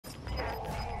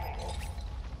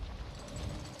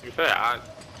To be fair,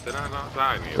 did I not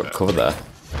die near Got there? cover there.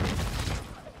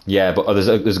 Yeah, but there's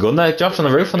a gun there, Josh, on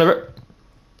the roof,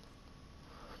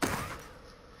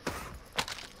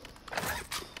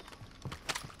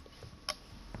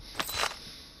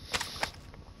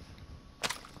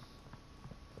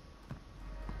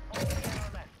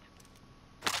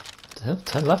 The hell?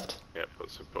 10 left. Yeah, put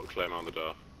a claim on the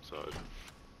door. So.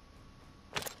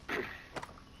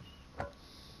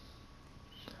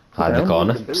 Hide in the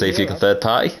corner. See if you can third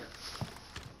party.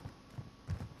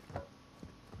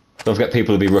 Don't forget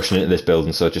people will be rushing into this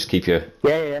building, so just keep your...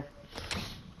 Yeah.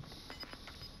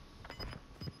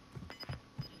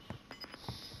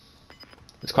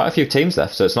 There's quite a few teams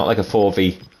left, so it's not like a 4v1.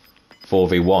 Gas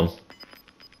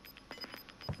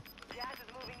is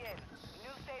moving in. New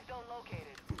safe zone located.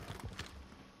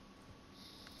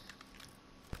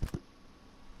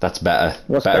 That's better.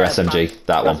 What's better better? SMG.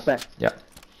 That one. Better. Yeah.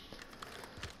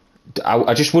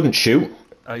 I just wouldn't shoot.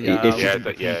 Yeah,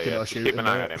 If- Yeah, keep just keep an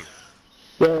eye on him.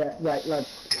 Yeah, right,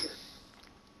 lads.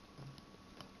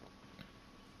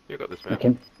 You got this, I man.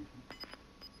 can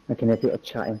hear people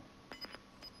chatting.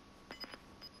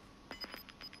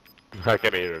 I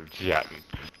can hear him chatting.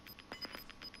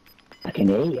 I can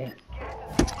hear you.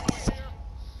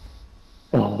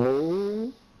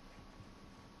 Oh.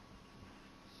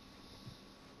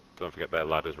 Don't forget their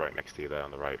ladder's right next to you there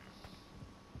on the right.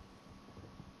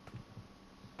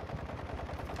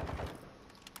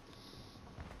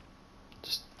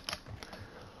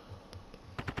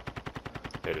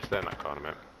 Yeah, just stay in that corner,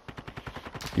 mate.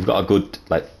 You've got a good,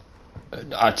 like...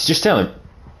 just tell him.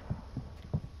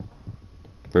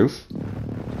 Roof?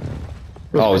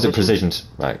 Oh, is it precisioned?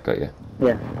 Right, got you.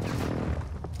 Yeah.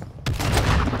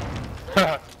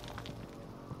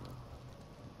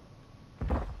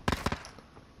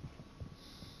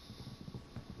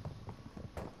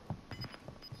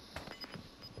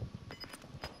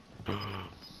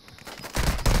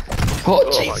 Oh, Oh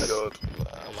my Jesus. god.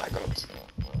 Oh my god.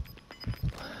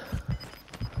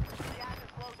 Gas is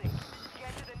closing.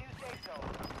 Get to the new safe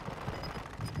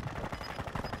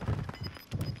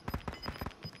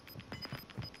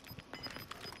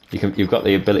zone. You've got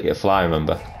the ability to fly,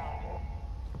 remember?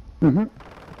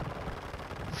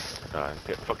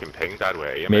 Get fucking pinged that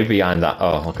way, you Maybe mate. behind that.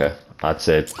 Oh, okay. I'd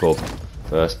say go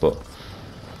first, but...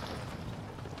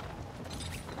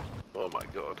 Oh my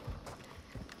god.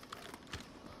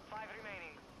 5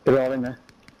 remaining. They're all in there.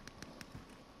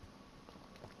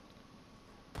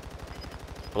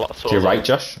 A lot of To your swords. right,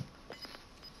 Josh.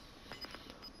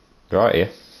 You're right here.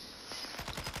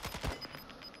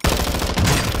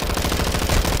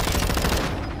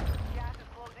 Gas is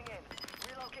closing in.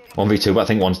 Relocating. 1v2, but I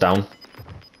think one's down.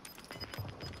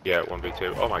 Yeah,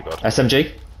 1v2. Oh my god.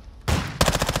 SMG.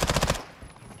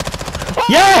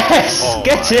 Yes! Oh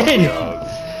Get my in! God.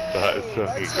 That is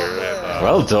fucking great, man.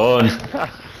 Well done.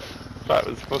 That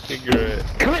was fucking great.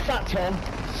 Clip that, Tom.